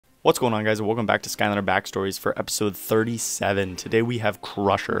What's going on, guys, and welcome back to Skylander Backstories for episode 37. Today we have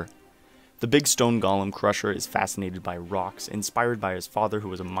Crusher. The big stone golem Crusher is fascinated by rocks. Inspired by his father, who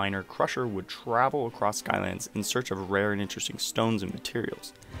was a miner, Crusher would travel across Skylands in search of rare and interesting stones and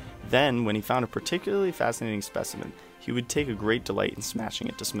materials. Then, when he found a particularly fascinating specimen, he would take a great delight in smashing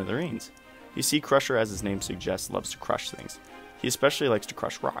it to smithereens. You see, Crusher, as his name suggests, loves to crush things. He especially likes to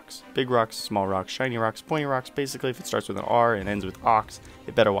crush rocks. Big rocks, small rocks, shiny rocks, pointy rocks. Basically, if it starts with an R and ends with ox,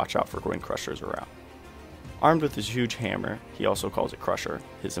 it better watch out for when Crusher's around. Armed with his huge hammer, he also calls it Crusher.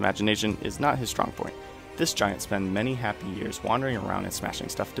 His imagination is not his strong point. This giant spent many happy years wandering around and smashing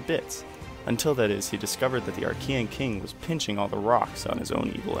stuff to bits. Until that is, he discovered that the Archean king was pinching all the rocks on his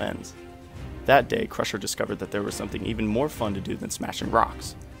own evil ends. That day, Crusher discovered that there was something even more fun to do than smashing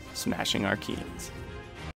rocks. Smashing Archeans.